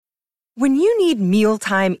When you need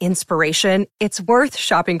mealtime inspiration, it's worth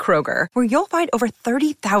shopping Kroger, where you'll find over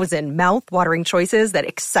 30,000 mouth-watering choices that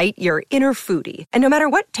excite your inner foodie. And no matter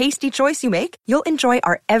what tasty choice you make, you'll enjoy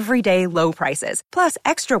our everyday low prices, plus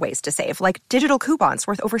extra ways to save, like digital coupons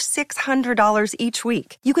worth over $600 each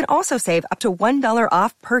week. You can also save up to $1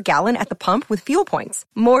 off per gallon at the pump with fuel points.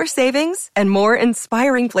 More savings and more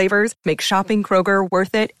inspiring flavors make shopping Kroger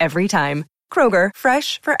worth it every time. Kroger,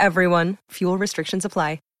 fresh for everyone. Fuel restrictions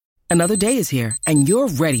apply. Another day is here, and you're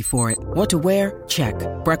ready for it. What to wear? Check.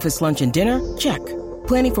 Breakfast, lunch, and dinner? Check.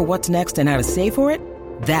 Planning for what's next and how to save for it?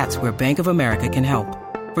 That's where Bank of America can help.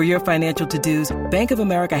 For your financial to-dos, Bank of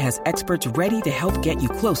America has experts ready to help get you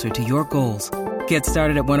closer to your goals. Get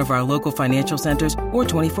started at one of our local financial centers or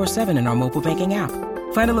 24/7 in our mobile banking app.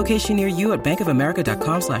 Find a location near you at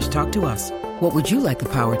bankofamerica.com/talktous. What would you like the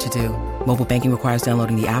power to do? Mobile banking requires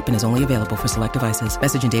downloading the app and is only available for select devices.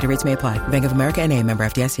 Message and data rates may apply. Bank of America N.A., member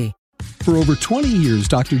FDIC. For over 20 years,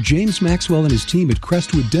 Dr. James Maxwell and his team at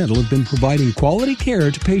Crestwood Dental have been providing quality care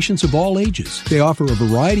to patients of all ages. They offer a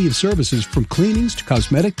variety of services from cleanings to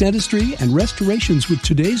cosmetic dentistry and restorations with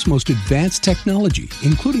today's most advanced technology,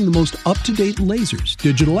 including the most up-to-date lasers,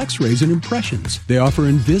 digital x-rays, and impressions. They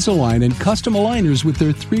offer Invisalign and custom aligners with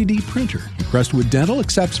their 3D printer. Crestwood Dental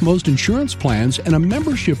accepts most insurance plans and a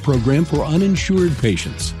membership program for uninsured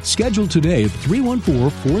patients. Schedule today at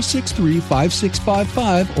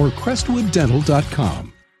 314-463-5655 or crestwooddental.com. He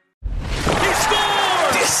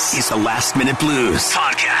scores! This is the Last Minute Blues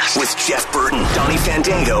podcast with Jeff Burton, Donnie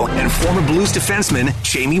Fandango, and former Blues defenseman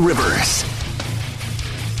Jamie Rivers.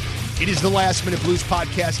 It is the Last Minute Blues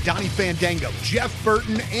podcast. Donnie Fandango, Jeff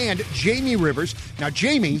Burton, and Jamie Rivers. Now,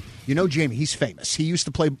 Jamie, you know Jamie, he's famous. He used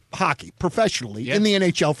to play hockey professionally in the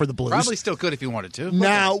NHL for the Blues. Probably still could if he wanted to.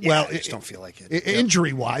 Now, well, I just don't feel like it.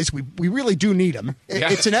 Injury-wise, we really do need him.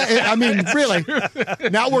 It's I mean, really.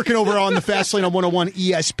 Now working over on the Fast Lane on 101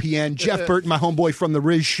 ESPN. Jeff Burton, my homeboy from the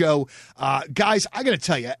Riz Show. Guys, I got to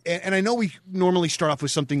tell you, and I know we normally start off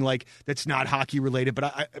with something like that's not hockey-related,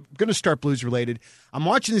 but I'm going to start Blues-related. I'm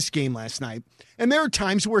watching this game last night, and there are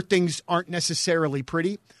times where things aren't necessarily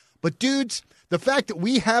pretty, but dudes, the fact that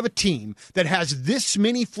we have a team that has this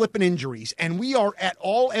many flipping injuries and we are at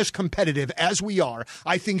all as competitive as we are,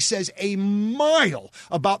 I think says a mile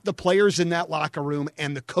about the players in that locker room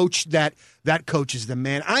and the coach that coaches them,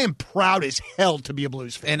 man. I am proud as hell to be a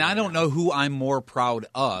Blues fan. And I don't know who I'm more proud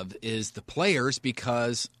of is the players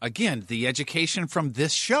because, again, the education from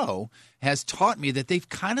this show has taught me that they've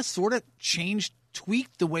kind of sort of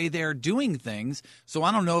tweaked the way they're doing things. So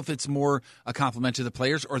I don't know if it's more a compliment to the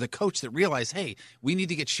players or the coach that realize, hey, we need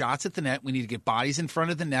to get shots at the net. We need to get bodies in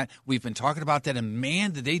front of the net. We've been talking about that, and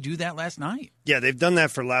man, did they do that last night. Yeah, they've done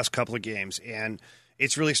that for the last couple of games, and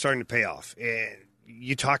it's really starting to pay off. And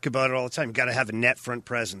you talk about it all the time. You've got to have a net front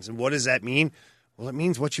presence. And what does that mean? Well, it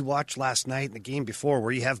means what you watched last night in the game before,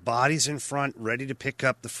 where you have bodies in front ready to pick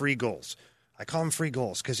up the free goals. I call them free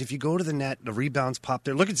goals because if you go to the net, the rebounds pop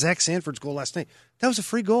there. Look at Zach Sanford's goal last night. That was a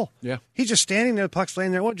free goal. Yeah. He's just standing there, the puck's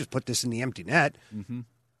laying there. Well, just put this in the empty net. Mm-hmm.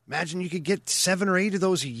 Imagine you could get 7 or 8 of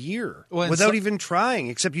those a year without even trying,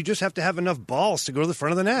 except you just have to have enough balls to go to the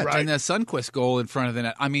front of the net. Right. And the Sundqvist goal in front of the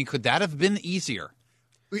net. I mean, could that have been easier?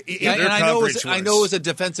 And I know it was a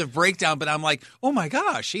defensive breakdown, but I'm like, oh my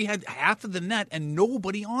gosh, he had half of the net and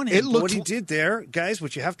nobody on him. What he did there, guys,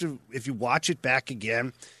 what you have to, if you watch it back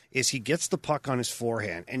again, is he gets the puck on his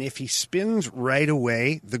forehand, and if he spins right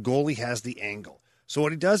away, the goalie has the angle. So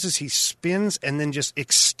what he does is he spins and then just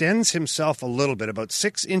extends himself a little bit, about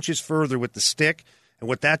 6 inches further with the stick, and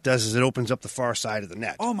what that does is it opens up the far side of the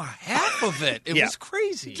net. Oh, my, half of it. It was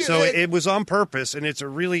crazy. So it was on purpose, and it's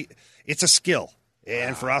a skill.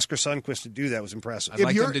 And for Oskar Sundqvist to do that was impressive. I'd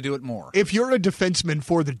like him to do it more. If you're a defenseman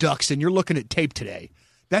for the Ducks and you're looking at tape today,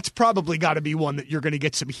 that's probably got to be one that you're going to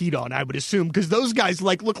get some heat on, I would assume, because those guys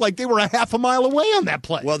look like they were a half a mile away on that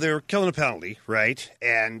play. Well, they were killing a penalty, right?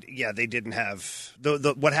 And, yeah, they didn't have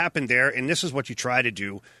what happened there, and this is what you try to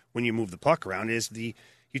do when you move the puck around, is you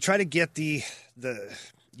try to get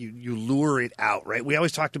you lure it out, right? We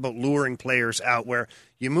always talked about luring players out, where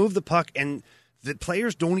you move the puck and the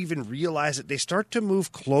players don't even realize it. They start to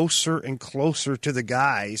move closer and closer to the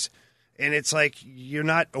guys, and it's like you're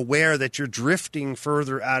not aware that you're drifting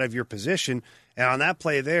further out of your position. And on that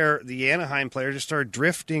play there, the Anaheim player just started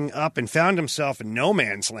drifting up and found himself in no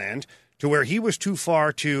man's land to where he was too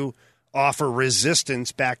far to offer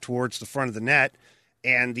resistance back towards the front of the net.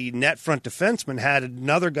 And the net front defenseman had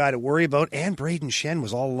another guy to worry about, and Braden Shen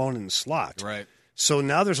was all alone in the slot. Right. So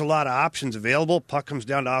now there's a lot of options available. Puck comes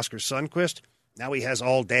down to Oskar Sundqvist. Now he has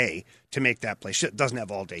all day to make that play. Doesn't have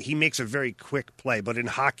all day. He makes a very quick play. But in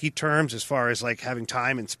hockey terms, as far as like having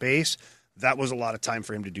time and space, that was a lot of time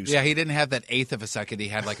for him to do something. Yeah, he didn't have that eighth of a second. He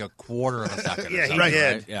had like a quarter of a second. Yeah, he right.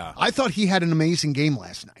 did. Right? Yeah. I thought he had an amazing game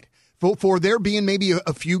last night. For there being maybe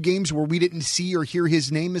a few games where we didn't see or hear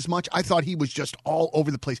his name as much, I thought he was just all over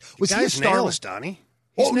the place. Was he a star? Nails, Donnie.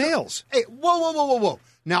 He's nails. Hey, whoa.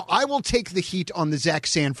 Now, I will take the heat on the Zach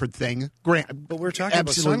Sanford thing. Grant, but we're talking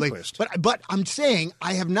absolutely. about Sundqvist. But I'm saying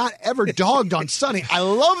I have not ever dogged on Sonny. I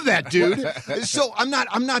love that dude. So I'm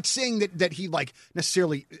not saying that he like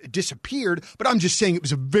necessarily disappeared, but I'm just saying it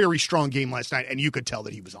was a very strong game last night, and you could tell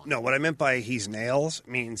that he was on. No, what I meant by he's nails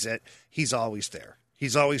means that he's always there.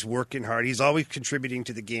 He's always working hard. He's always contributing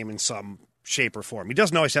to the game in some shape or form. He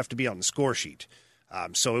doesn't always have to be on the score sheet.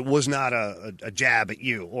 So it was not a jab at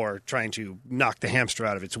you or trying to knock the hamster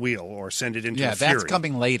out of its wheel or send it into a fury. Yeah, that's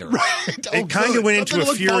coming later. Right. It kind of went into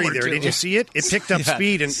a fury there. Did you see it? It picked up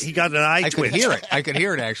speed, and he got an eye twitch. I could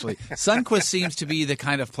hear it, actually. Sundqvist seems to be the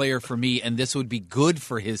kind of player for me, and this would be good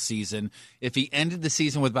for his season if he ended the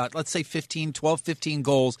season with about, let's say, 15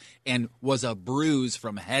 goals and was a bruise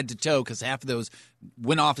from head to toe because half of those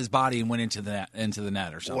went off his body and went into the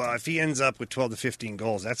net or something. Well, if he ends up with 12 to 15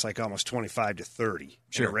 goals, that's like almost 25 to 30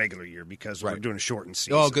 in a regular year because we're doing a shortened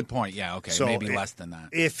season. Oh, good point. Yeah, okay. So maybe less than that.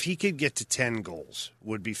 If he could get to 10 goals,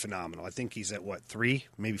 would be phenomenal. I think he's at, 3,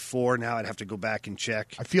 maybe 4 now. I'd have to go back and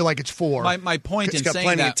check. I feel like it's 4. My point in saying that... He's got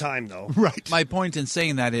plenty of time, though. Right. My point in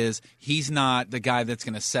saying that is he's not the guy that's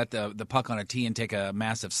going to set the puck on a tee and take a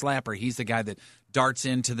massive slapper. He's the guy that darts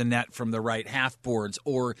into the net from the right half boards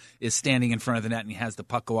or is standing in front of the net and he has the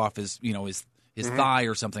puck go off his thigh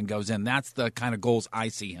or something goes in. That's the kind of goals I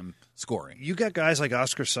see him scoring. You got guys like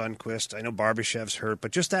Oscar Sundqvist. I know Barbashev's hurt,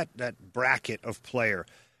 but just that bracket of player.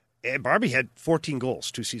 Barbie had 14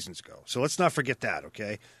 goals 2 seasons ago, so let's not forget that,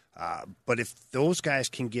 okay? But if those guys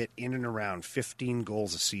can get in and around 15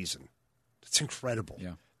 goals a season, that's incredible.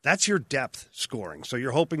 Yeah. That's your depth scoring. So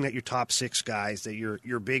you're hoping that your top 6 guys, that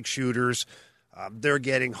your big shooters, they're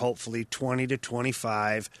getting hopefully 20 to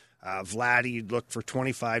 25. Vladdy, you'd look for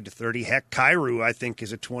 25 to 30. Heck, Kyrou, I think,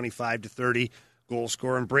 is a 25 to 30 goal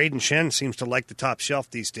scorer. And Braden Shen seems to like the top shelf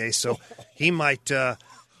these days, so he might How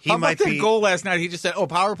about that goal last night? He just said,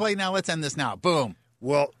 power play now, let's end this now. Boom.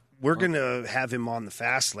 Well, we're going to have him on the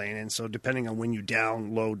fast lane, and so depending on when you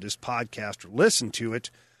download this podcast or listen to it,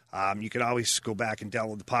 you can always go back and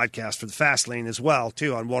download the podcast for the Fast Lane as well,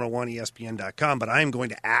 too, on 101ESPN.com. But I am going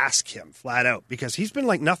to ask him flat out because he's been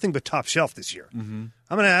like nothing but top shelf this year. Mm-hmm.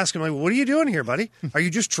 I'm going to ask him, like, what are you doing here, buddy? Are you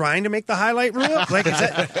just trying to make the highlight reel? Like,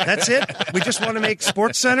 that's it? We just want to make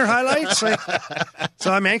Sports Center highlights? Like,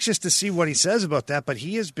 so I'm anxious to see what he says about that. But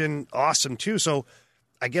he has been awesome, too. So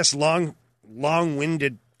I guess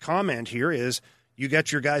long-winded comment here is you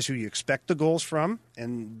got your guys who you expect the goals from,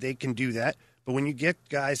 and they can do that. But when you get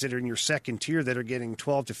guys that are in your second tier that are getting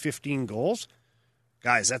 12 to 15 goals,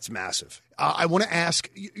 guys, that's massive. I want to ask,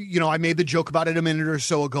 I made the joke about it a minute or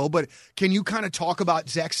so ago, but can you kind of talk about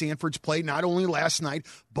Zach Sanford's play, not only last night,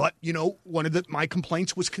 but, one of my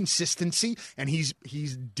complaints was consistency, and he's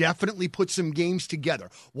definitely put some games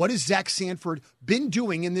together. What has Zach Sanford been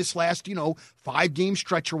doing in this last, 5-game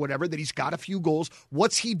stretch or whatever, that he's got a few goals?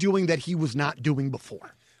 What's he doing that he was not doing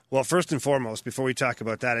before? Well, first and foremost, before we talk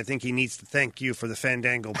about that, I think he needs to thank you for the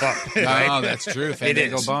Fandango bump. Right? Oh, that's true.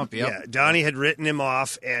 Fandango bump, yep. Yeah, Donnie had written him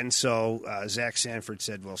off, and so Zach Sanford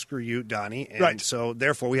said, well, screw you, Donnie. And so,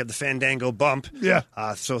 therefore, we have the Fandango bump. Yeah.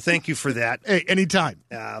 So thank you for that. Hey, anytime.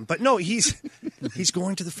 But no, he's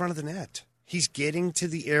going to the front of the net. He's getting to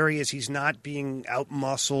the areas. He's not being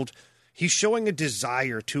out-muscled. He's showing a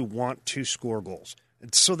desire to want to score goals.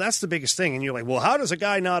 So that's the biggest thing. And you're like, well, how does a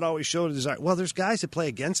guy not always show the desire? Well, there's guys that play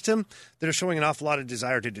against him that are showing an awful lot of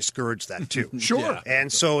desire to discourage that too. Sure. Yeah.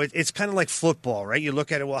 And so it's kind of like football, right? You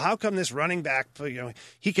look at it, well, how come this running back,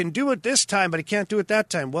 he can do it this time, but he can't do it that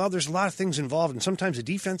time? Well, there's a lot of things involved. And sometimes the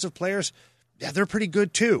defensive players, they're pretty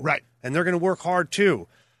good too. Right. And they're going to work hard too.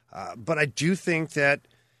 But I do think I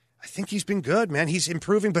think he's been good, man. He's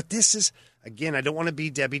improving. But this is, again, I don't want to be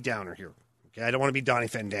Debbie Downer here. Okay, I don't want to be Donnie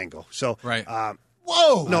Fandango. So, right.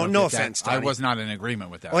 Whoa! No offense, Donnie. I was not in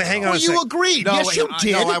agreement with that. Well, hang on. You agreed. No, yes, you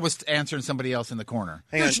did. No, I was answering somebody else in the corner.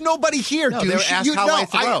 There's nobody here, no, dude. They asked how I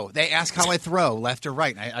throw. They asked how I throw, left or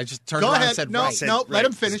right. I just turned around and said right. No, let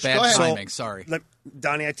him finish. Bad Go ahead. timing. Sorry.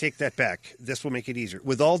 Donnie, I take that back. This will make it easier.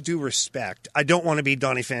 With all due respect, I don't want to be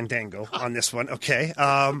Donnie Fandango on this one, okay?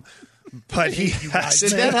 But he did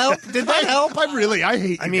that help? Did that help? I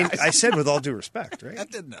hate you guys. I said with all due respect, right?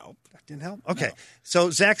 That didn't help. Didn't help? Okay. No. So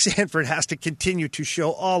Zach Sanford has to continue to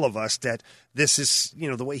show all of us that this is,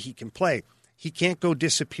 the way he can play. He can't go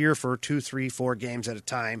disappear for 2, 3, 4 games at a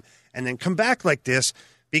time and then come back like this,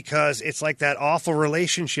 because it's like that awful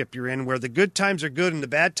relationship you're in where the good times are good and the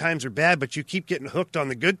bad times are bad, but you keep getting hooked on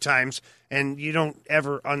the good times and you don't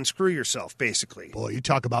ever unscrew yourself, basically. Boy, you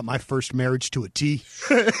talk about my first marriage to a T.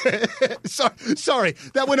 Sorry,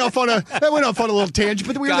 that went off on a little tangent,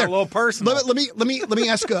 but we were there. A little personal. Let me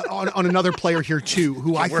ask on another player here too,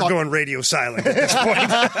 who I We're thought going radio silent at this point.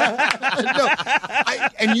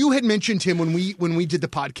 and you had mentioned him when we did the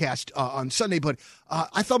podcast on Sunday, but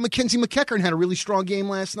I thought Mackenzie McEachern had a really strong game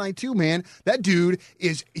last night too, man. That dude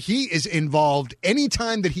is involved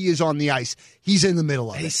anytime that he is on the ice. He's in the middle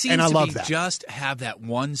of it, and I love that. Just have that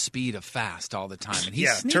one speed of fast all the time, and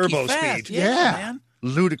he's sneaky turbo fast. speed. Yeah. Man.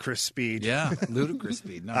 Ludicrous speed. Yeah, ludicrous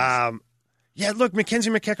speed. Nice. Look,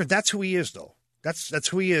 Mackenzie McEachern, that's who he is, though. That's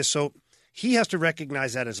who he is. So he has to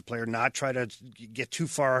recognize that as a player, not try to get too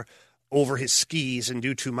far over his skis and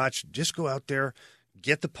do too much. Just go out there,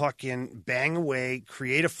 get the puck in, bang away,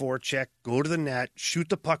 create a forecheck, go to the net, shoot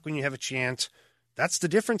the puck when you have a chance. That's the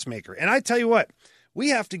difference maker. And I tell you what, we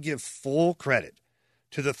have to give full credit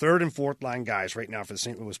to the third and fourth line guys right now for the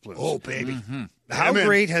St. Louis Blues. Oh, baby. Mm-hmm. How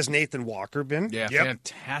great has Nathan Walker been? Yeah,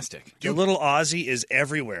 fantastic. The little Aussie is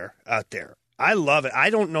everywhere out there. I love it. I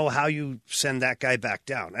don't know how you send that guy back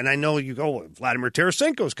down. And I know you go, Vladimir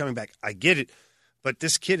Tarasenko is coming back. I get it. But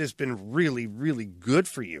this kid has been really, really good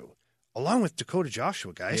for you, along with Dakota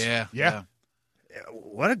Joshua, guys. Yeah.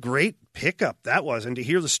 What a great pickup that was. And to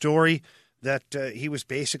hear the story that he was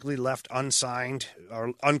basically left unsigned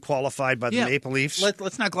or unqualified by the Maple Leafs.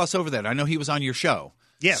 Let's not gloss over that. I know he was on your show.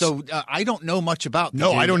 Yes. So I don't know much about the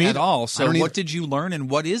I don't dude either. at all. So I don't what either. did you learn, and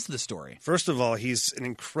what is the story? First of all, he's an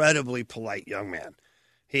incredibly polite young man.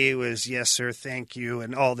 He was, yes, sir, thank you,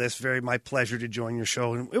 and all this. Very my pleasure to join your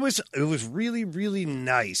show. And it was really, really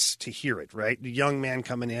nice to hear it, right? The young man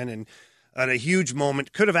coming in and a huge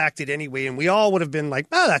moment, could have acted anyway, and we all would have been like,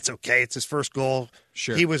 oh, that's okay. It's his first goal.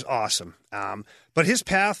 Sure. He was awesome. But his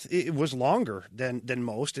path it was longer than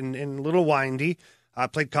most and a little windy.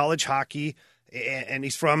 Played college hockey. And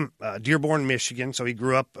he's from Dearborn, Michigan, so he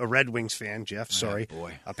grew up a Red Wings fan, Jeff. Sorry. Oh,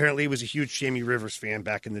 boy. Apparently he was a huge Jamie Rivers fan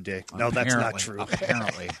back in the day. No, that's not true.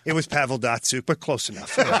 Apparently. It was Pavel Datsyuk, but close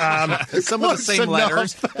enough. Some of the same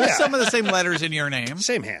letters. Yeah. Some of the same letters in your name.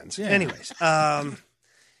 Same hands. Yeah. Anyways.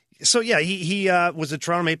 So, yeah, he was a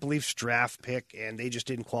Toronto Maple Leafs draft pick, and they just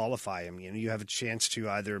didn't qualify him. You know, you have a chance to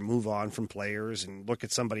either move on from players and look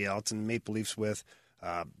at somebody else, and Maple Leafs with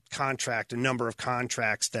a number of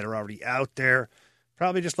contracts that are already out there.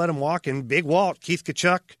 Probably just let him walk. And Big Walt, Keith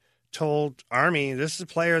Tkachuk, told Army, this is a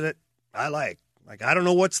player that I like. Like, I don't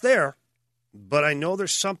know what's there, but I know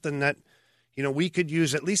there's something that, you know, we could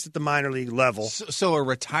use at least at the minor league level. So a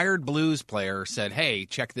retired Blues player said, hey,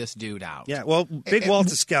 check this dude out. Yeah, well, Big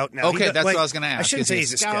Walt's a scout now. Okay, that's what I was going to ask. I shouldn't Is say he a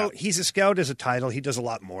he's a scout. He's a scout as a title. He does a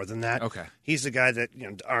lot more than that. Okay. He's the guy that, you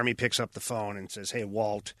know, the Army picks up the phone and says, hey,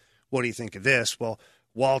 Walt, what do you think of this? Well,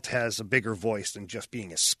 Walt has a bigger voice than just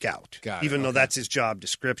being a scout, even though that's his job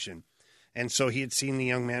description. And so he had seen the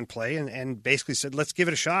young man play and basically said, let's give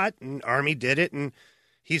it a shot. And Army did it. And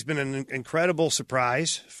he's been an incredible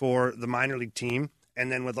surprise for the minor league team. And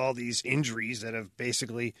then with all these injuries that have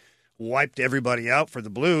basically wiped everybody out for the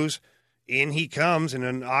Blues, in he comes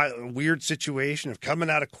in a weird situation of coming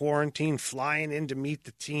out of quarantine, flying in to meet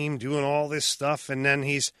the team, doing all this stuff. And then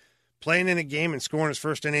he's playing in a game and scoring his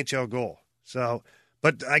first NHL goal. So,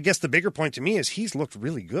 but I guess the bigger point to me is he's looked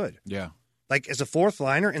really good. Yeah. Like as a fourth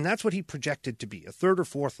liner, and that's what he projected to be, a third or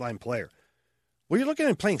fourth line player. Well, you're looking at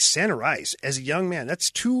him playing center ice as a young man. That's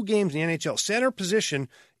 2 games in the NHL. Center position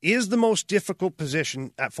is the most difficult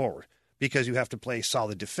position at forward because you have to play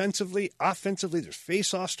solid defensively, offensively. There's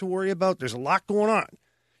face-offs to worry about. There's a lot going on.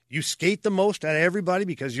 You skate the most out of everybody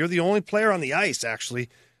because you're the only player on the ice, actually,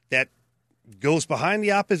 that goes behind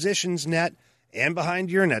the opposition's net and behind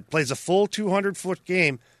your net, plays a full 200-foot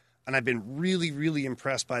game. And I've been really, really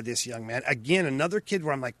impressed by this young man. Again, another kid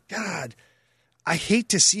where I'm like, God, I hate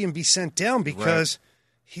to see him be sent down because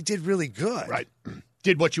he did really good. Right.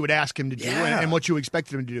 Did what you would ask him to do and what you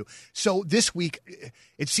expected him to do. So this week,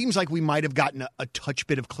 it seems like we might have gotten a touch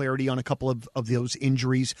bit of clarity on a couple of those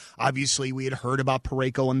injuries. Obviously, we had heard about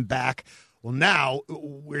Parayko and back. Well, now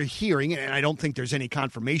we're hearing, and I don't think there's any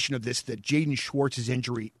confirmation of this, that Jaden Schwartz's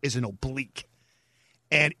injury is an oblique.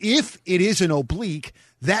 And if it is an oblique,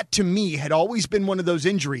 that to me had always been one of those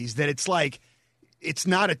injuries that it's like, it's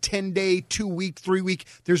not a 10-day, 2-week, 3-week.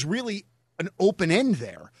 There's really an open end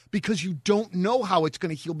there. because you don't know how it's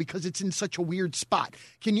going to heal because it's in such a weird spot.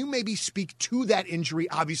 Can you maybe speak to that injury,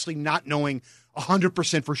 obviously not knowing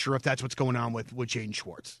 100% for sure if that's what's going on with Jaden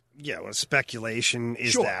Schwartz? Yeah, well, speculation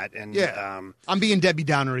is Sure. that. And I'm being Debbie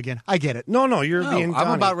Downer again. I get it. No, you're being I'm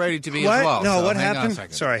Donnie. about ready to be what? as well. No, so what hang on a happened?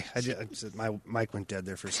 second. Sorry, my mic went dead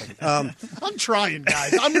there for a second. I'm trying,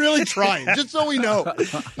 guys. I'm really trying, just so we know.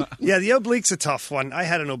 Yeah, the oblique's a tough one. I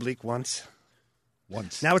had an oblique once.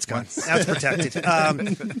 Now it's gone. Now it's protected.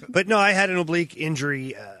 But no, I had an oblique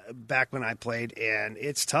injury back when I played, and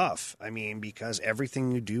it's tough. I mean, because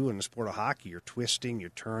everything you do in the sport of hockey, you're twisting, you're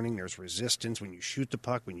turning, there's resistance when you shoot the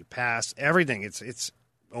puck, when you pass, everything. It's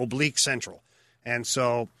oblique central. And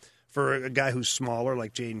so for a guy who's smaller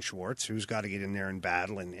like Jaden Schwartz, who's got to get in there and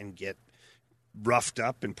battle and get roughed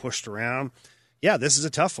up and pushed around, yeah, this is a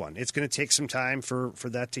tough one. It's going to take some time for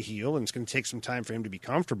that to heal, and it's going to take some time for him to be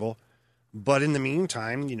comfortable. But in the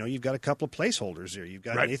meantime, you've got a couple of placeholders there. You've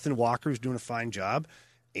got Nathan Walker, who's doing a fine job,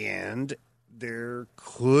 and there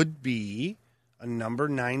could be a number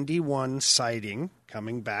 91 sighting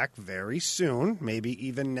coming back very soon, maybe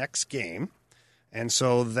even next game. And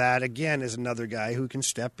so that, again, is another guy who can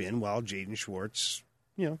step in while Jaden Schwartz,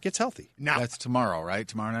 gets healthy. Now, That's tomorrow, right?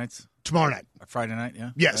 Tomorrow night? Or Friday night,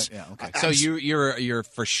 yeah? Yes. Yeah, okay. So you're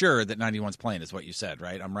for sure that 91's playing is what you said,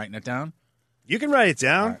 right? I'm writing it down? You can write it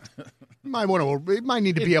down. It might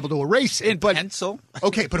need to be able to erase it. In pencil.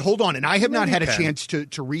 Okay, but hold on. And I have not had a chance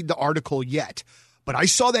to read the article yet. But I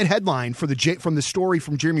saw that headline from the story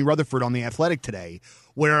from Jeremy Rutherford on The Athletic today,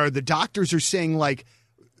 where the doctors are saying, like,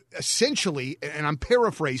 essentially, and I'm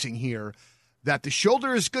paraphrasing here, that the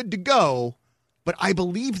shoulder is good to go, but I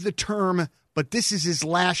believe the term, but this is his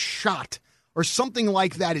last shot, or something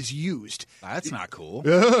like that is used. That's not cool.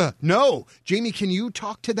 No. Jamie, can you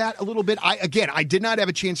talk to that a little bit? I did not have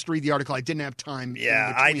a chance to read the article. I didn't have time.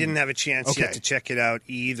 Yeah, I didn't have a chance yet to check it out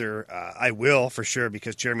either. I will, for sure,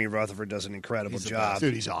 because Jeremy Rutherford does an incredible job.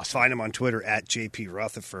 Dude, he's awesome. Find him on Twitter at JP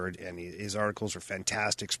Rutherford, and his articles are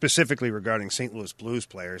fantastic, specifically regarding St. Louis Blues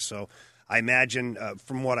players. So I imagine,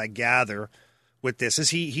 from what I gather with this, is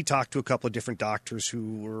he talked to a couple of different doctors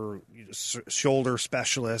who were shoulder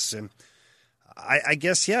specialists, and I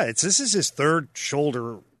guess, this is his third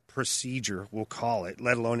shoulder procedure, we'll call it,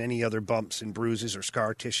 let alone any other bumps and bruises or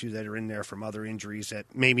scar tissue that are in there from other injuries that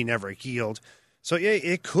maybe never healed. So, yeah,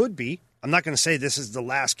 it could be. I'm not going to say this is the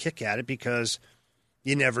last kick at it because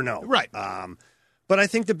you never know. Right. But I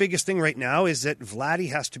think the biggest thing right now is that Vladdy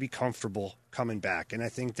has to be comfortable coming back. And I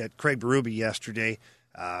think that Craig Berube yesterday,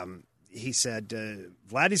 he said,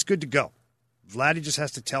 Vladdy's good to go. Vladdy just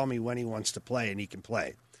has to tell me when he wants to play, and he can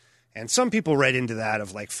play. And some people read into that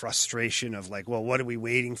of like frustration of like, well, what are we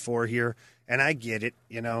waiting for here? And I get it.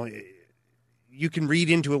 You can read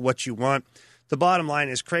into it what you want. The bottom line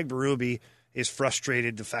is Craig Berube is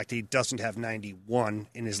frustrated the fact that he doesn't have 91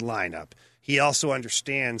 in his lineup. He also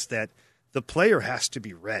understands that the player has to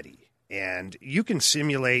be ready. And you can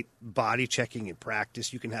simulate body checking in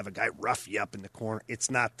practice. You can have a guy rough you up in the corner. It's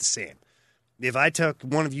not the same. If I took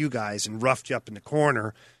one of you guys and roughed you up in the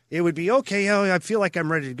corner, it would be okay. I feel like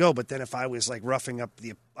I'm ready to go. But then if I was like roughing up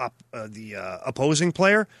the opposing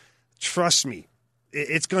player, trust me,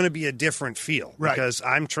 it's going to be a different feel. Right. Because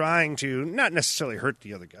I'm trying to not necessarily hurt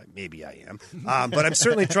the other guy. Maybe I am. But I'm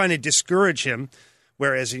certainly trying to discourage him.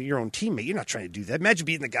 Whereas your own teammate, you're not trying to do that. Imagine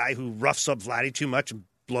being the guy who roughs up Vladdy too much and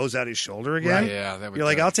blows out his shoulder again. Right, yeah, that would you're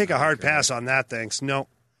like, I'll take a hard pass on that, thanks. No.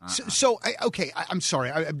 I'm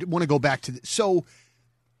sorry. I want to go back to this. So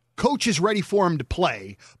coach is ready for him to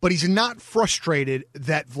play, but he's not frustrated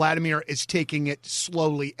that Vladimir is taking it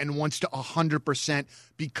slowly and wants to 100%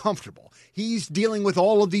 be comfortable. He's dealing with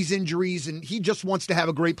all of these injuries, and he just wants to have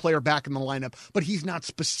a great player back in the lineup, but he's not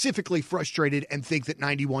specifically frustrated and think that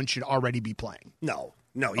 91 should already be playing. No,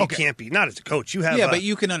 you can't be. Not as a coach. You have but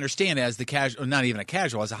you can understand as the casual, not even a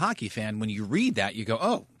casual, as a hockey fan, when you read that, you go,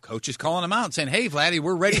 oh, coach is calling him out and saying, hey, Vladdy,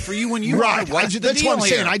 we're ready for you when you right. are. What's That's what I'm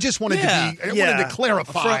saying. I just wanted to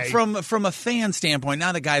clarify. From a fan standpoint,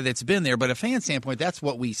 not a guy that's been there, but a fan standpoint, that's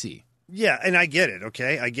what we see. Yeah, and I get it,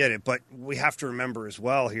 okay? I get it. But we have to remember as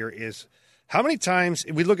well here is how many times,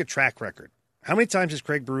 if we look at track record, how many times has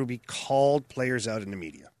Craig Berube called players out in the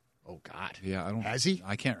media? Oh, God. Yeah, Has he?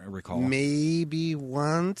 I can't recall. Maybe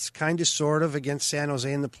once, kind of, sort of, against San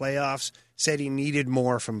Jose in the playoffs, said he needed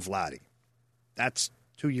more from Vladdy. That's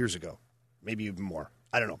 2 years ago, maybe even more.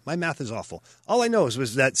 I don't know. My math is awful. All I know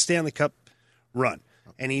was that Stanley Cup run,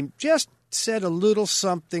 and he just said a little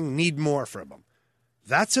something, need more from him.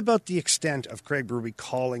 That's about the extent of Craig Berube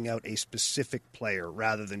calling out a specific player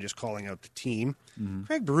rather than just calling out the team. Mm-hmm.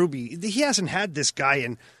 Craig Berube, he hasn't had this guy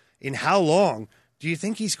in how long Do you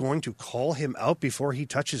think he's going to call him out before he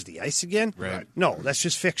touches the ice again? Right. No, that's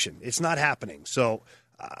just fiction. It's not happening. So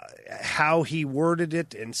how he worded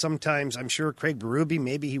it, and sometimes I'm sure Craig Berube,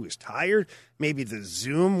 maybe he was tired. Maybe the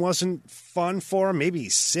Zoom wasn't fun for him. Maybe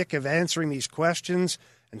he's sick of answering these questions,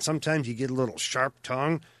 and sometimes you get a little sharp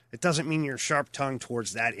tongue. It doesn't mean you're sharp tongue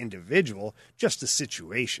towards that individual, just the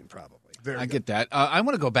situation probably. I get that. I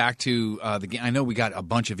want to go back to the game. I know we got a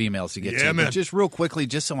bunch of emails to get to, but just real quickly,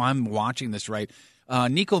 just so I'm watching this right,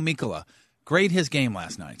 Nico Mikkola, grade his game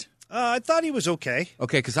last night. I thought he was okay.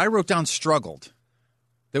 Okay, because I wrote down struggled.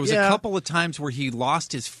 There was a couple of times where he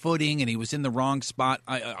lost his footing and he was in the wrong spot.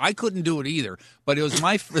 I couldn't do it either, but it was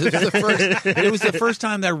the first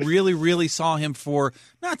time that I really saw him for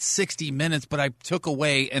not 60 minutes, but I took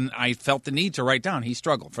away and I felt the need to write down he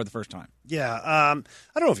struggled for the first time. Yeah, I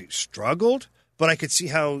don't know if he struggled, but I could see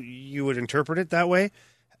how you would interpret it that way.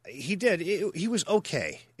 He did. He was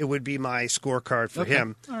okay. It would be my scorecard for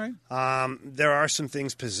him. All right. There are some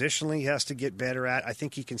things positionally he has to get better at. I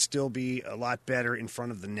think he can still be a lot better in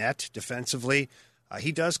front of the net defensively.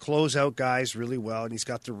 He does close out guys really well, and he's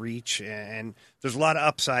got the reach, and there's a lot of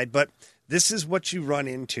upside. But this is what you run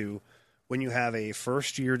into when you have a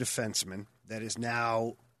first-year defenseman that is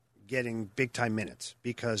now getting big-time minutes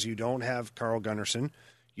because you don't have Carl Gunnarsson,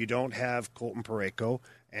 you don't have Colton Parayko,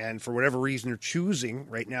 and for whatever reason, they're choosing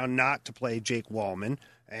right now not to play Jake Wallman.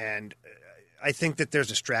 And I think that there's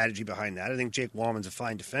a strategy behind that. I think Jake Wallman's a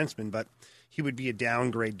fine defenseman, but he would be a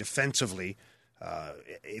downgrade defensively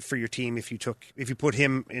for your team if you put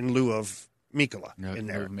him in lieu of Mikkola in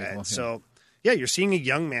there. And so, you're seeing a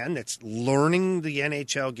young man that's learning the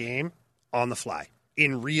NHL game on the fly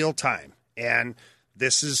in real time. And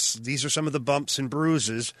these are some of the bumps and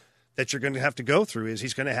bruises that you're going to have to go through. Is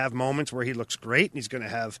he's going to have moments where he looks great, and he's going to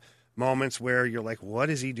have moments where you're like, what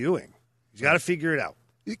is he doing? He's got to figure it out.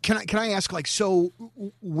 Can I ask, so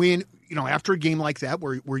when, after a game like that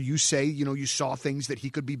where you say, you saw things that he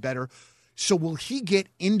could be better, so will he get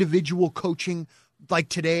individual coaching like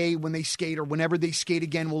today when they skate or whenever they skate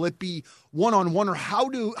again? Will it be one-on-one, or how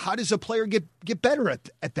does a player get better at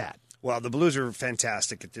that? Well, the Blues are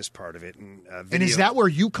fantastic at this part of it. And is that where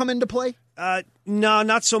you come into play? No,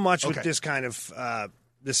 not so much with this kind of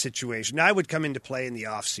this situation. I would come into play in the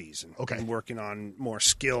off season. Okay. And working on more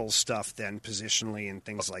skills stuff than positionally and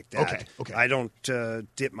things like that. Okay. I don't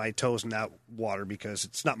dip my toes in that water because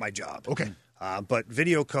it's not my job. Okay. But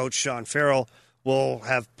video coach Sean Farrell will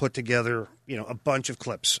have put together, a bunch of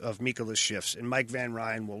clips of Mikkola's shifts, and Mike Van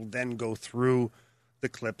Ryn will then go through the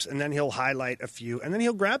clips, and then he'll highlight a few, and then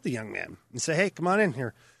he'll grab the young man and say, hey, come on in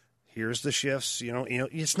here. Here's the shifts.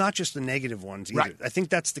 It's not just the negative ones either. Right. I think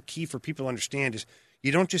that's the key for people to understand is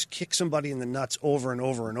you don't just kick somebody in the nuts over and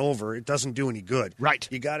over and over. It doesn't do any good. Right.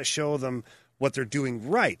 You got to show them what they're doing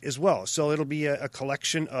right as well. So it'll be a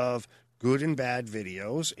collection of good and bad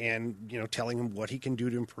videos and, telling him what he can do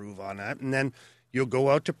to improve on that. And then you'll go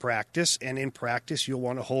out to practice, and in practice you'll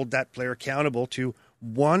want to hold that player accountable to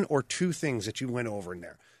one or two things that you went over in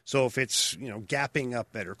there. So if it's, gapping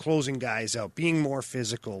up better, closing guys out, being more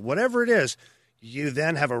physical, whatever it is, you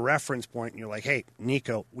then have a reference point and you're like, hey,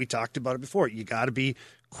 Nico, we talked about it before. You got to be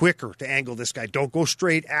quicker to angle this guy. Don't go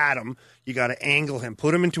straight at him. You got to angle him,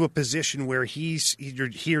 put him into a position where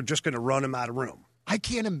you're just going to run him out of room. I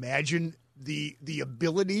can't imagine the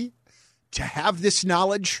ability to have this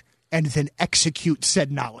knowledge and then execute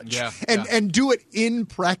said knowledge. And do it in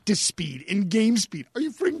practice speed, in game speed. Are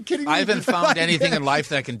you freaking kidding me? I haven't found anything in life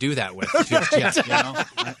that I can do that with just yet,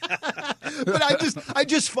 But I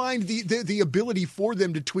just find the ability for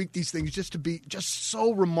them to tweak these things just to be just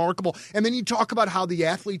so remarkable. And then you talk about how the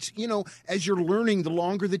athletes, as you're learning, the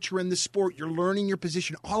longer that you're in the sport, you're learning your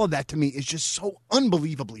position. All of that to me is just so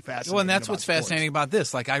unbelievably fascinating. Well, and that's what's sports. fascinating about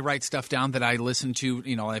this. Like I write stuff down that I listen to,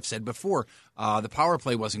 I've said before, the power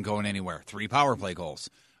play wasn't going anywhere. 3 power play goals.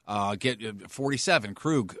 Get 47.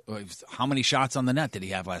 Krug, how many shots on the net did he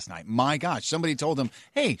have last night? My gosh, somebody told him,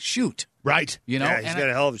 hey, shoot. Right. Yeah, he's got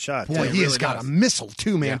a hell of a shot. Boy, he has got a missile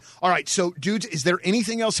too, man. Yeah. All right, so, dudes, is there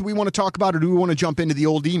anything else that we want to talk about, or do we want to jump into the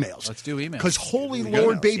old emails? Let's do emails. Because holy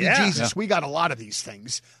Lord, baby Jesus, we got a lot of these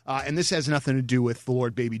things. And this has nothing to do with the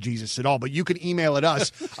Lord, baby Jesus at all. But you can email at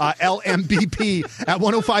us, lmbp at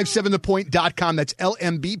 1057thepoint.com. That's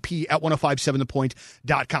lmbp at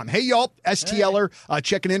 1057thepoint.com. Hey, y'all, STLer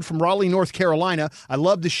checking in from Raleigh, North Carolina. I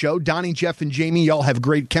love the show. Donnie, Jeff, and Jamie, y'all have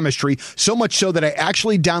great chemistry. So much so that I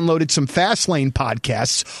actually downloaded some Fastlane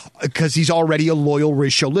podcasts because he's already a loyal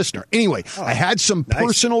Riz Show listener. Anyway, I had some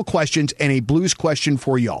personal questions and a Blues question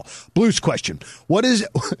for y'all. Blues question. What is...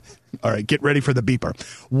 All right, get ready for the beeper.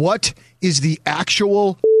 What is the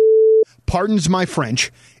actual, pardons my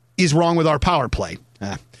French, is wrong with our power play?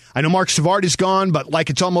 I know Mark Savard is gone, but like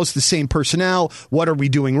it's almost the same personnel. What are we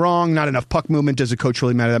doing wrong? Not enough puck movement. Does the coach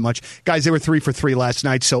really matter that much? Guys, they were 3 for 3 last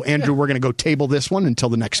night. So, Andrew, we're going to go table this one until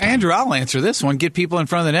the next time. Andrew, I'll answer this one. Get people in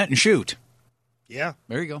front of the net and shoot. Yeah.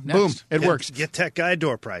 There you go. Next. Boom. It works. Get that guy a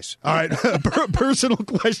door prize. All right. Personal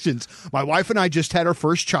questions. My wife and I just had our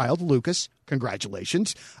first child, Lucas.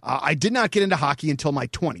 Congratulations. I did not get into hockey until my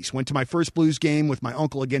 20s. Went to my first Blues game with my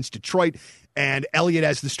uncle against Detroit, and Elliott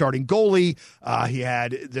as the starting goalie. He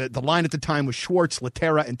had the line at the time was Schwartz,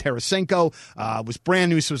 Laterra, and Tarasenko. Was brand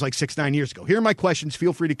new, so it was like 6-9 years ago. Here are my questions.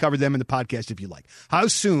 Feel free to cover them in the podcast if you like. How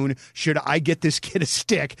soon should I get this kid a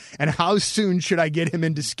stick, and how soon should I get him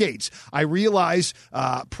into skates? I realize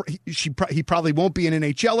he probably won't be an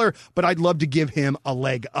NHLer, but I'd love to give him a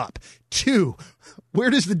leg up. 2, where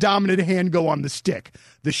does the dominant hand go on the stick?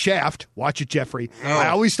 The shaft. Watch it, Jeffrey. I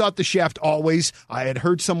always thought the shaft always. I had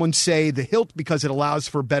heard someone say the hilt because it allows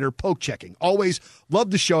for better poke checking. Always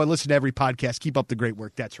love the show. I listen to every podcast. Keep up the great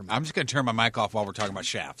work. That's from me. I'm just going to turn my mic off while we're talking about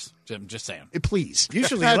shafts. I'm just saying. Please.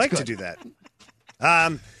 Usually I like to do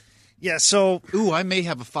that. Yeah, so... Ooh, I may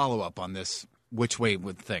have a follow-up on this which way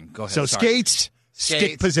would thing. Go ahead. So Sorry. skates,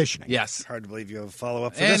 stick positioning. Yes. Hard to believe you have a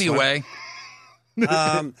follow-up for Anyway. this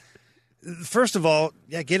one. First of all,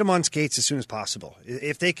 get them on skates as soon as possible.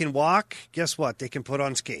 If they can walk, guess what? They can put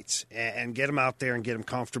on skates and get them out there and get them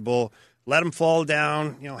comfortable. Let them fall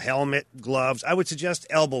down, helmet, gloves. I would suggest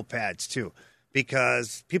elbow pads, too,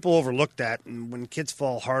 because people overlook that. And when kids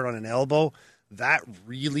fall hard on an elbow, that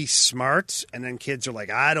really smarts. And then kids are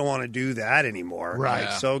like, I don't want to do that anymore. Right.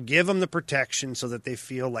 Yeah. So give them the protection so that they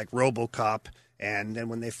feel like RoboCop. And then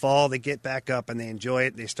when they fall, they get back up and they enjoy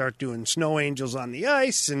it. They start doing snow angels on the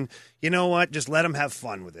ice. And you know what? Just let them have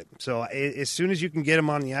fun with it. So as soon as you can get them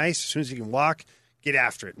on the ice, as soon as you can walk, get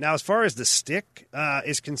after it. Now, as far as the stick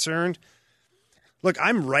is concerned, look,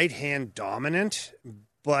 I'm right-hand dominant,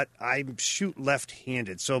 but I shoot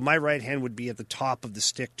left-handed. So my right hand would be at the top of the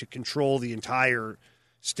stick to control the entire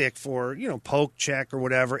stick for, poke check or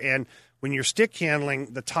whatever. And when you're stick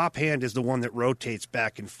handling, the top hand is the one that rotates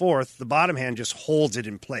back and forth. The bottom hand just holds it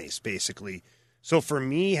in place, basically. So for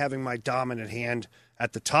me, having my dominant hand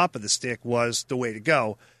at the top of the stick was the way to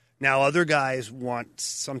go. Now, other guys want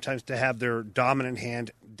sometimes to have their dominant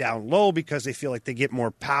hand down low because they feel like they get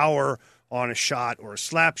more power on a shot or a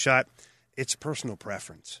slap shot. It's personal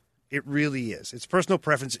preference. It really is. It's personal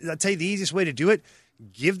preference. I'll tell you the easiest way to do it,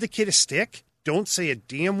 give the kid a stick, don't say a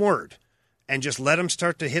damn word, and just let them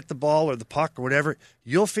start to hit the ball or the puck or whatever.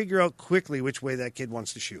 You'll figure out quickly which way that kid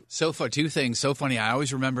wants to shoot. So far, 2 things. So funny. I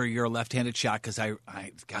always remember your left-handed shot because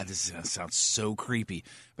God, this is going to sound so creepy.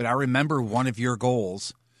 But I remember one of your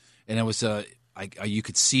goals, and it was you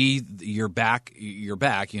could see your back, your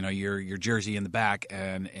jersey in the back,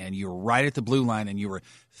 and you were right at the blue line, and you were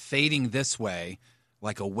fading this way,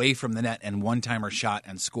 like away from the net, and one-timer shot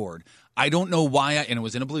and scored. I don't know why, and it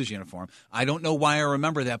was in a Blues uniform. I don't know why I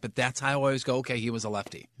remember that, but that's how I always go, okay, he was a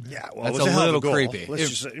lefty. Yeah, well, that's it was a hell of little goal. creepy.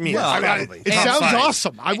 It sounds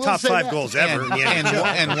awesome. I will top say 5 that. goals ever in the NHL.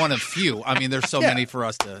 And one of few. I mean, there's so many for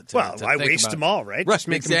us to Well, to why think waste about. them all, right? Right, Just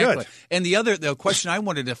make exactly. them good. And the question I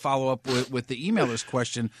wanted to follow up with the emailer's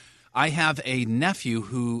question, I have a nephew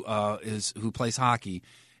who plays hockey,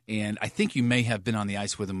 and I think you may have been on the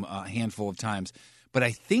ice with him a handful of times, but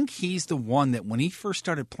I think he's the one that when he first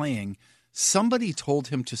started playing, somebody told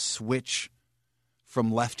him to switch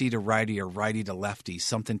from lefty to righty or righty to lefty,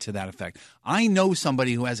 something to that effect. I know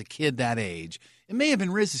somebody who has a kid that age. It may have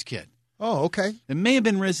been Riz's kid. Oh, okay. It may have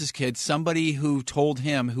been Riz's kid, somebody who told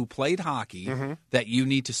him, who played hockey, that you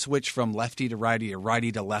need to switch from lefty to righty or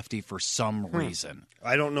righty to lefty for some reason.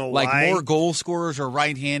 I don't know like why. more goal scorers are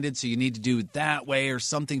right-handed, so you need to do it that way or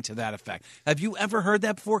something to that effect. Have you ever heard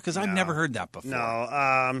that before? Because I've never heard that before.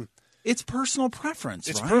 No. It's personal preference,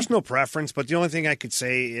 It's right? personal preference, but the only thing I could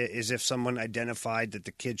say is if someone identified that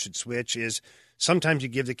the kid should switch is sometimes you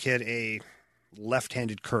give the kid a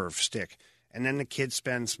left-handed curve stick, and then the kid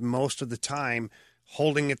spends most of the time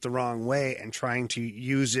holding it the wrong way and trying to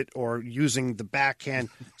use it or using the backhand.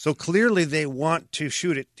 So clearly they want to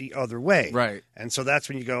shoot it the other way. Right. And so that's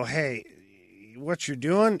when you go, hey, what you're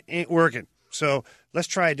doing ain't working. So let's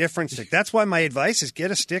try a different stick. That's why my advice is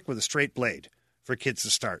get a stick with a straight blade for kids to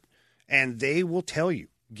start. And they will tell you.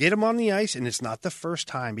 Get them on the ice, and it's not the first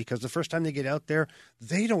time because the first time they get out there,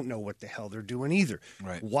 they don't know what the hell they're doing either.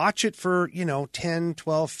 Right. Watch it for, 10,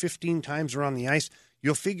 12, 15 times around the ice.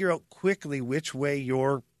 You'll figure out quickly which way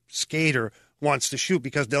your skater wants to shoot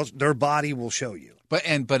because their body will show you.